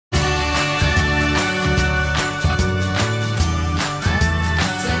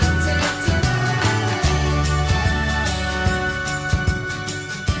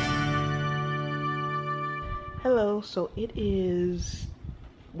So it is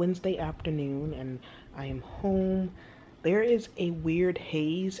Wednesday afternoon and I am home. There is a weird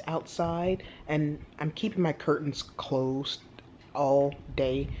haze outside and I'm keeping my curtains closed all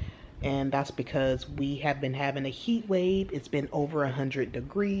day, and that's because we have been having a heat wave. It's been over 100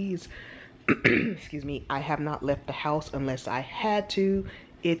 degrees. Excuse me. I have not left the house unless I had to.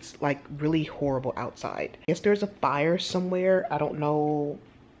 It's like really horrible outside. I guess there's a fire somewhere. I don't know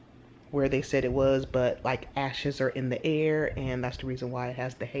where they said it was, but like ashes are in the air and that's the reason why it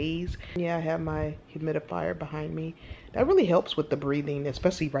has the haze. Yeah, I have my humidifier behind me. That really helps with the breathing,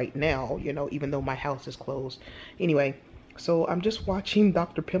 especially right now, you know, even though my house is closed. Anyway, so I'm just watching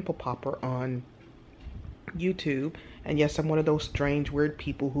Dr. Pimple Popper on YouTube, and yes, I'm one of those strange weird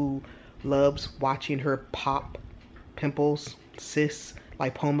people who loves watching her pop pimples, cysts,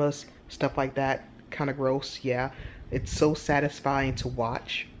 lipomas, stuff like that. Kind of gross. Yeah, it's so satisfying to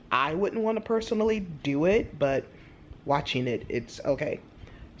watch. I wouldn't want to personally do it, but watching it, it's okay.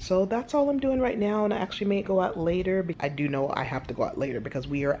 So that's all I'm doing right now, and I actually may go out later. I do know I have to go out later because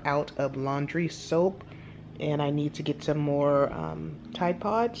we are out of laundry soap and I need to get some more Tide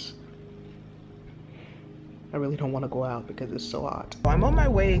Pods. I really don't want to go out because it's so hot. So I'm on my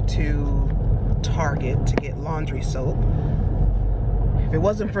way to Target to get laundry soap. If it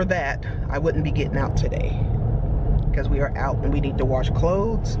wasn't for that, I wouldn't be getting out today, because we are out and we need to wash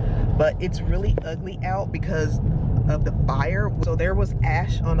clothes. But it's really ugly out because of the fire. So there was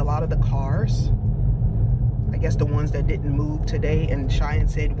ash on a lot of the cars, I guess the ones that didn't move today, and Cheyenne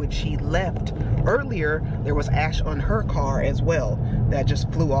said when she left earlier there was ash on her car as well that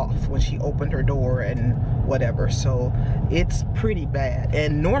just flew off when she opened her door and whatever. So it's pretty bad.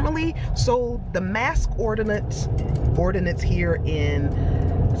 And normally, so the mask ordinance here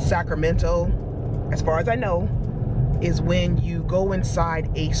in Sacramento, as far as I know, is when you go inside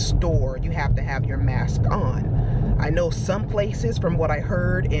a store, you have to have your mask on. I know some places, from what I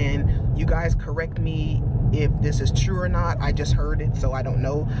heard, and you guys correct me if this is true or not, I just heard it, so I don't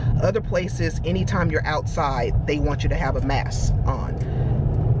know. Other places, anytime you're outside, they want you to have a mask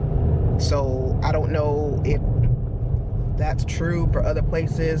on. So I don't know if that's true for other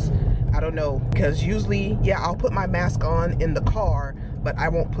places. I don't know, because usually, yeah, I'll put my mask on in the car, but I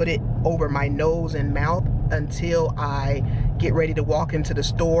won't put it over my nose and mouth until I get ready to walk into the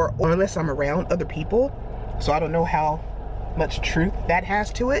store, or unless I'm around other people. So I don't know how much truth that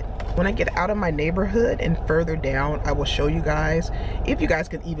has to it. When I get out of my neighborhood and further down, I will show you guys, if you guys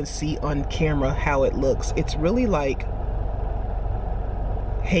can even see on camera how it looks. It's really like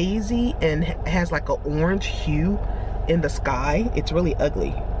hazy and has like an orange hue in the sky. It's really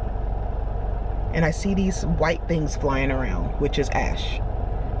ugly. And I see these white things flying around, which is ash.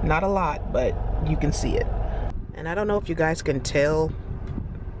 Not a lot, but you can see it. And I don't know if you guys can tell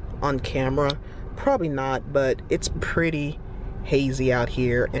on camera, probably not, but it's pretty hazy out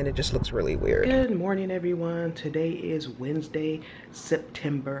here and it just looks really weird. Good morning, everyone. Today is Wednesday,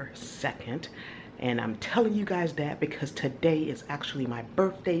 September 2nd. And I'm telling you guys that because today is actually my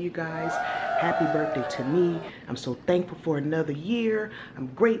birthday, you guys. Happy birthday to me. I'm so thankful for another year. I'm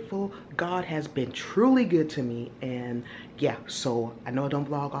grateful. God has been truly good to me. And yeah, so I know I don't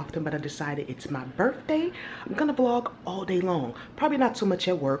vlog often, but I decided it's my birthday. I'm gonna vlog all day long. Probably not so much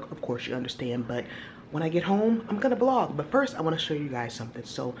at work, of course, you understand, but when I get home, I'm gonna vlog. But first, I wanna show you guys something.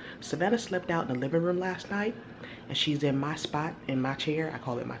 So Savannah slept out in the living room last night, and she's in my spot, in my chair. I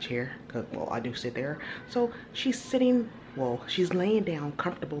call it my chair, because, well, I do sit there. So she's sitting, well, she's laying down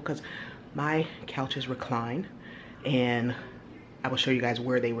comfortable because my couch is reclined, and I will show you guys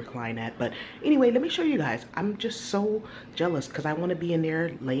where they recline at. But anyway, let me show you guys. I'm just so jealous because I want to be in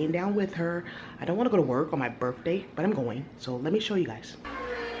there laying down with her. I don't want to go to work on my birthday, but I'm going. So let me show you guys.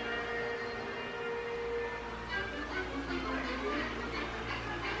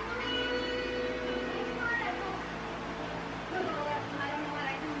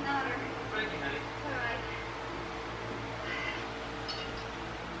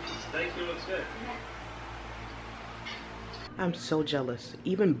 I'm so jealous.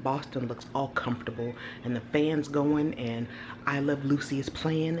 Even Boston looks all comfortable and the fan's going and I Love Lucy is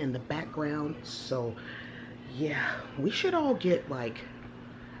playing in the background. So yeah, we should all get like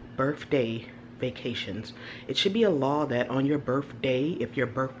birthday vacations. It should be a law that on your birthday, if your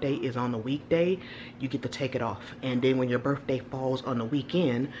birthday is on the weekday, you get to take it off. And then when your birthday falls on the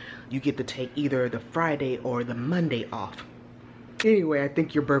weekend, you get to take either the Friday or the Monday off. Anyway, I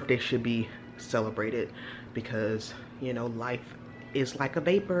think your birthday should be celebrated because, you know, life is like a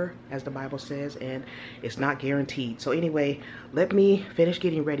vapor, as the Bible says, and it's not guaranteed. So anyway, let me finish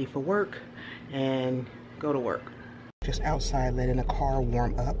getting ready for work and go to work. Just outside letting the car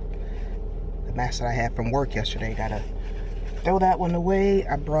warm up. the mask that I had from work yesterday. Gotta throw that one away.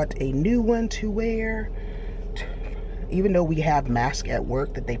 I brought a new one to wear. Even though we have masks at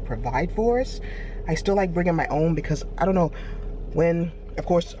work that they provide for us, I still like bringing my own because I don't know when, of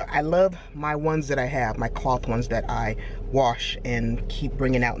course, I love my ones that I have, my cloth ones that I wash and keep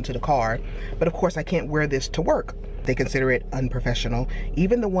bringing out into the car. But of course, I can't wear this to work. They consider it unprofessional.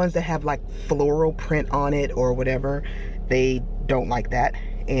 Even the ones that have like floral print on it or whatever, they don't like that.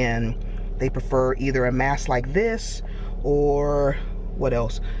 And they prefer either a mask like this or what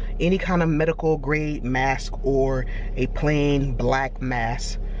else? Any kind of medical grade mask or a plain black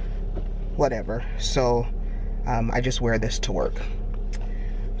mask, whatever. So I just wear this to work.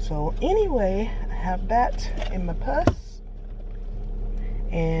 So anyway, I have that in my purse,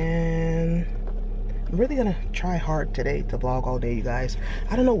 and I'm really gonna try hard today to vlog all day, you guys.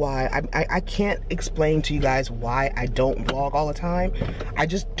 I don't know why. I can't explain to you guys why I don't vlog all the time. I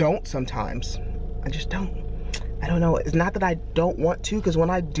just don't sometimes. I just don't. I don't know. It's not that I don't want to, because when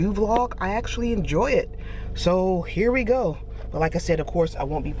I do vlog, I actually enjoy it. So here we go. But like I said, of course, I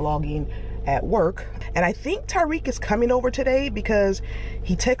won't be vlogging at work. And I think Tyreek is coming over today because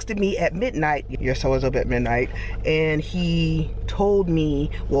he texted me at midnight. Yes, I was up at midnight. And he told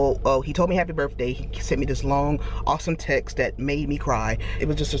me, well, he told me happy birthday. He sent me this long, awesome text that made me cry. It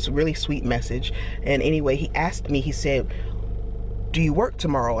was just a really sweet message. And anyway, he asked me, he said, do you work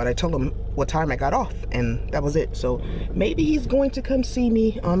tomorrow? And I told him what time I got off, and that was it. So maybe he's going to come see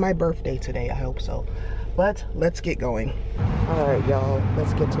me on my birthday today. I hope so. But let's get going. All right, y'all,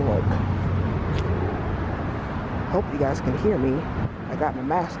 let's get to work. Hope you guys can hear me. I got my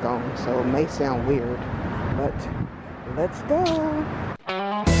mask on, so it may sound weird, but let's go.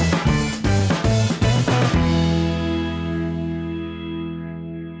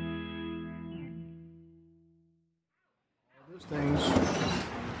 Things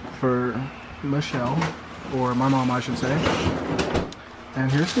for Michelle, or my mom I should say.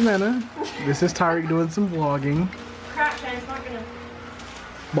 And here's Savannah. This is Tyreek doing some vlogging. Crap, it's not gonna...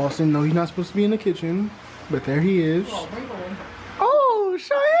 Boston, no, he's not supposed to be in the kitchen, but there he is. Oh,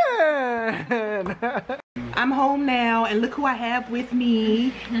 Cheyenne! I'm home now, and look who I have with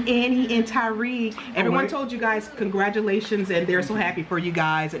me, Annie and Tyreek. Everyone told you guys congratulations, and they're so happy for you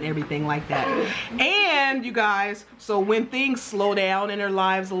guys and everything like that. And you guys, so when things slow down in their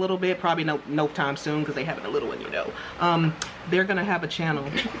lives a little bit, probably no time soon because they having a little one, you know, they're gonna have a channel.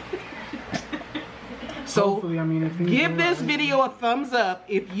 So I mean, if give this video a thumbs up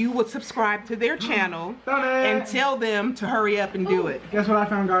if you would subscribe to their channel and tell them to hurry up and do it. Guess what I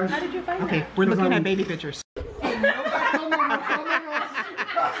found, guys? How did you find that? Okay, we're looking at baby pictures.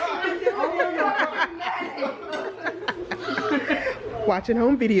 Watching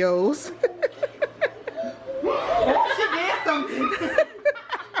home videos. She did something.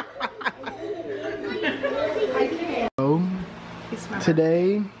 So,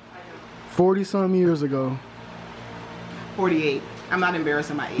 today, 40-some years ago, 48. I'm not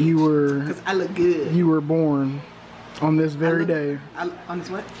embarrassing my age. you were, because I look good. You were born on this very day. On this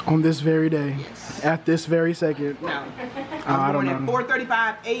what? On this very day. Yes. At this very second. No. I I'm don't born know. at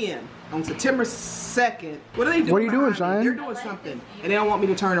 4:35 a.m. on September 2nd. What are they doing? What are you doing, behind me? Cheyenne? They're doing something, and they don't want me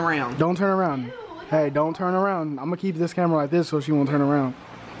to turn around. Don't turn around. Hey, don't turn around. I'm gonna keep this camera like this so she won't turn around.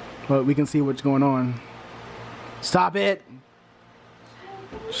 But we can see what's going on. Stop it!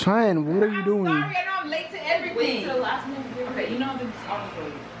 Cheyenne, what are you doing? Sorry, I know I'm late to everything. Wait till the last minute. Okay, you know this.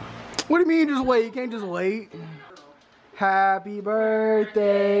 What do you mean just wait? You can't just wait. Happy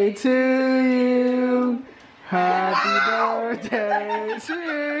birthday to you. Happy birthday to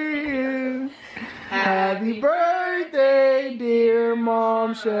you. Happy birthday, dear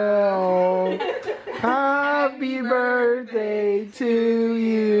Mom Shell. Happy birthday to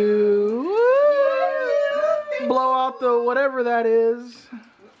you. Woo! Blow out the whatever that is.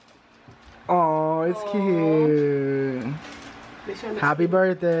 Oh, it's cute. Happy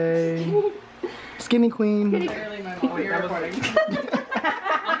birthday. Skinny queen.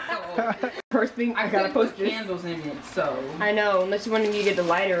 First thing I gotta post candles in it, so. I know, unless you want me to get the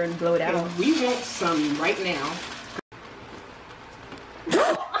lighter and blow it out. And we want some right now.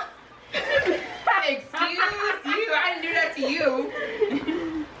 Excuse you, I didn't do that to you.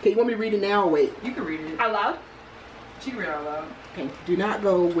 Okay, you want me to read it now or wait? You can read it. Out loud? She can read it out loud. Okay. Do not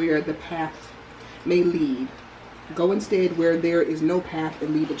go where the path may lead. Go instead where there is no path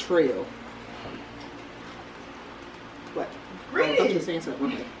and leave a trail. What? Read I was it. just saying something.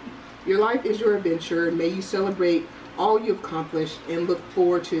 Okay. Your life is your adventure. May you celebrate all you've accomplished and look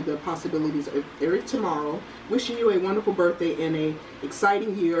forward to the possibilities of every tomorrow. Wishing you a wonderful birthday and an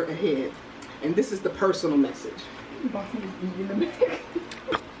exciting year ahead. And this is the personal message.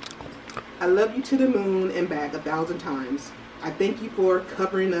 I love you to the moon and back 1,000 times. I thank you for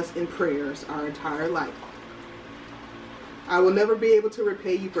covering us in prayers our entire life. I will never be able to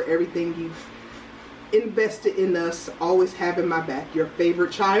repay you for everything you've invested in us, always having my back. Your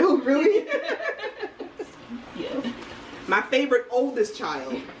favorite child, really? Yeah. My favorite oldest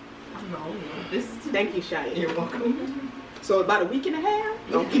child. No, Thank you, Cheyenne. You're welcome. So about a week and a half?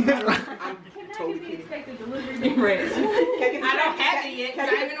 Okay. I'm totally kidding. Right. I don't have it yet. I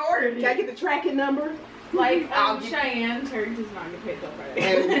haven't ordered it. Can I get the tracking number? Like, Cheyenne, Tariq does not get paid up for that.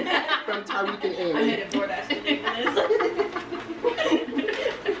 And from Tariq and Annie. I had it for that.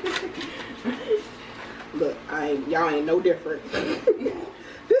 Look, y'all ain't no different.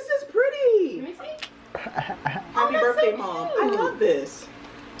 This is pretty. Let me see. Happy birthday, so Mom. cute. I love this.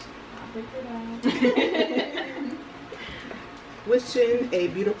 Wishing a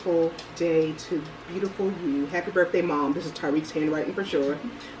beautiful day to beautiful you. Happy birthday, Mom. This is Tariq's handwriting for sure.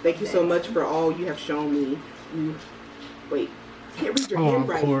 Thank you so much for all you have shown me. Wait, can't read your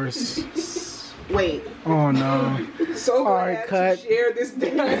handwriting. Of course. Wait. Oh no. So glad cut. to share this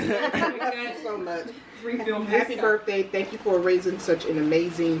day. Thank you so much. Happy birthday. Thank you for raising such an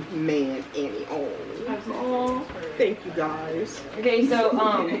amazing man, Annie. Oh. Thank you guys. Okay, so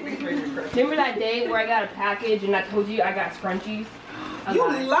remember that day where I got a package and I told you I got scrunchies? You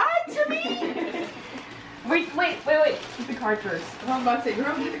lied to me? Wait. Get the card first. I'm about to say,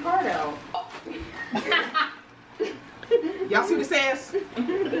 girl, get the card out. Y'all see what it says?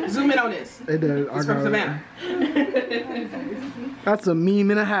 Zoom in on this. It does. It's from Savannah. That's a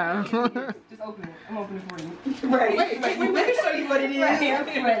meme and a half. Just open it. I'm opening it for you. Right. Wait, we can show you what it is.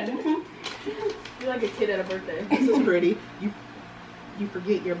 You're like a kid at a birthday. This is pretty. You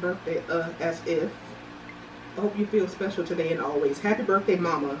forget your birthday as if. I hope you feel special today and always. Happy birthday,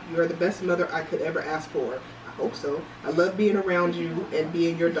 Mama. You are the best mother I could ever ask for. I hope so. I love being around you and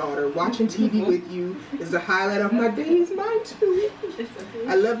being your daughter. Watching TV with you is the highlight of my days. Mine too.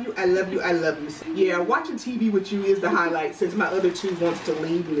 I love you. I love you. I love you. Yeah, watching TV with you is the highlight since my other two wants to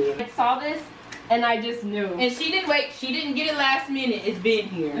leave me. I saw this and I just knew. And she didn't wait. She didn't get it last minute. It's been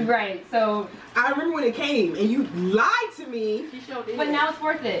here. Right, so. I remember when it came and you lied to me. She showed it. But now it's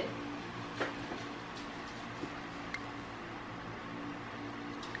worth it.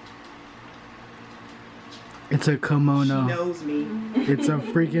 It's a kimono. She knows me. It's a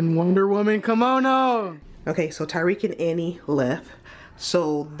freaking Wonder Woman kimono. Okay, so Tariq and Annie left.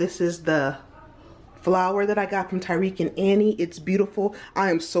 So this is the flower that I got from Tariq and Annie. It's beautiful. I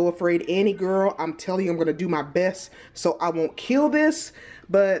am so afraid, Annie girl. I'm telling you, I'm gonna do my best so I won't kill this.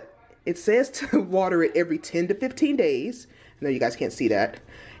 But it says to water it every 10 to 15 days. I know you guys can't see that.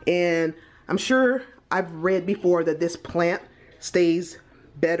 And I'm sure I've read before that this plant stays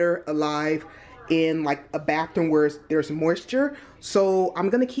better alive in like a bathroom where there's moisture. So I'm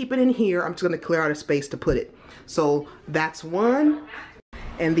gonna keep it in here. I'm just gonna clear out a space to put it. So that's one.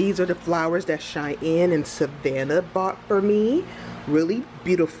 And these are the flowers that Cheyenne and Savannah bought for me. Really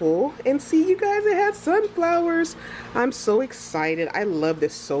beautiful. And see, you guys, it has sunflowers. I'm so excited. I love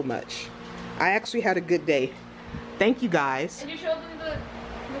this so much. I actually had a good day. Thank you guys. Did you show them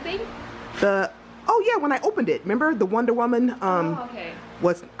the thing? Oh yeah, when I opened it, remember the Wonder Woman okay. I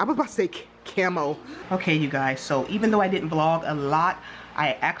was about to say camo. Okay, you guys, so even though I didn't vlog a lot,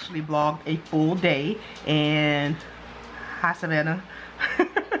 I actually vlogged a full day. And hi, Savannah.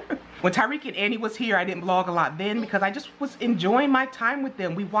 When Tariq and Annie was here, I didn't vlog a lot then because I just was enjoying my time with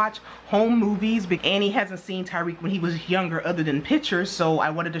them. We watch home movies, but Annie hasn't seen Tariq when he was younger other than pictures, so I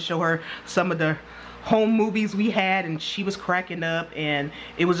wanted to show her some of the home movies we had, and she was cracking up, and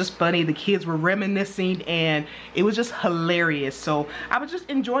it was just funny. The kids were reminiscing, and it was just hilarious. So I was just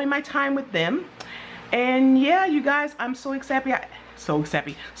enjoying my time with them. And yeah, you guys, I'm so excited. So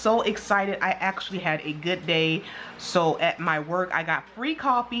excited. I actually had a good day. So at my work, I got free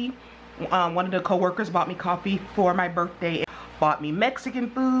coffee. One of the co-workers bought me coffee for my birthday. Bought me Mexican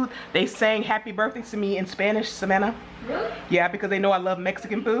food. They sang happy birthday to me in Spanish, Savannah. Really? Yeah, because they know I love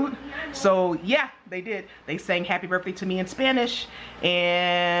Mexican food. So yeah, they did. They sang happy birthday to me in Spanish.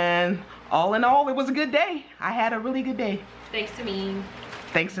 And all in all, it was a good day. I had a really good day. Thanks to me.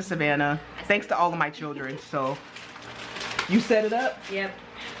 Thanks to Savannah. Thanks to all of my children. So you set it up? Yep.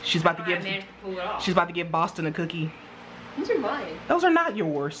 She's about to give She's about to give Boston a cookie. These are mine. Those are not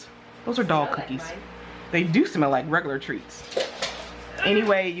yours. Those are dog cookies. They do smell like regular treats.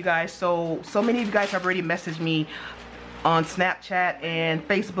 Anyway, you guys, so many of you guys have already messaged me on Snapchat and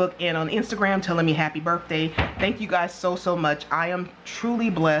Facebook and on Instagram telling me happy birthday. Thank you guys so much. I am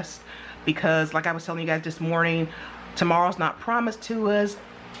truly blessed because, like I was telling you guys this morning, tomorrow's not promised to us.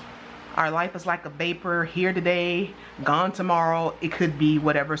 Our life is like a vapor, here today, gone tomorrow. It could be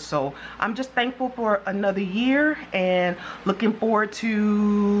whatever. So I'm just thankful for another year and looking forward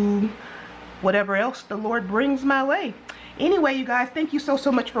to whatever else the Lord brings my way. Anyway, you guys, thank you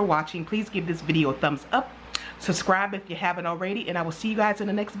so much for watching. Please give this video a thumbs up. Subscribe if you haven't already, and I will see you guys in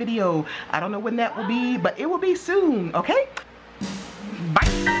the next video. I don't know when that will be, but it will be soon, okay?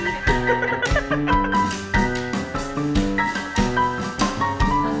 Bye.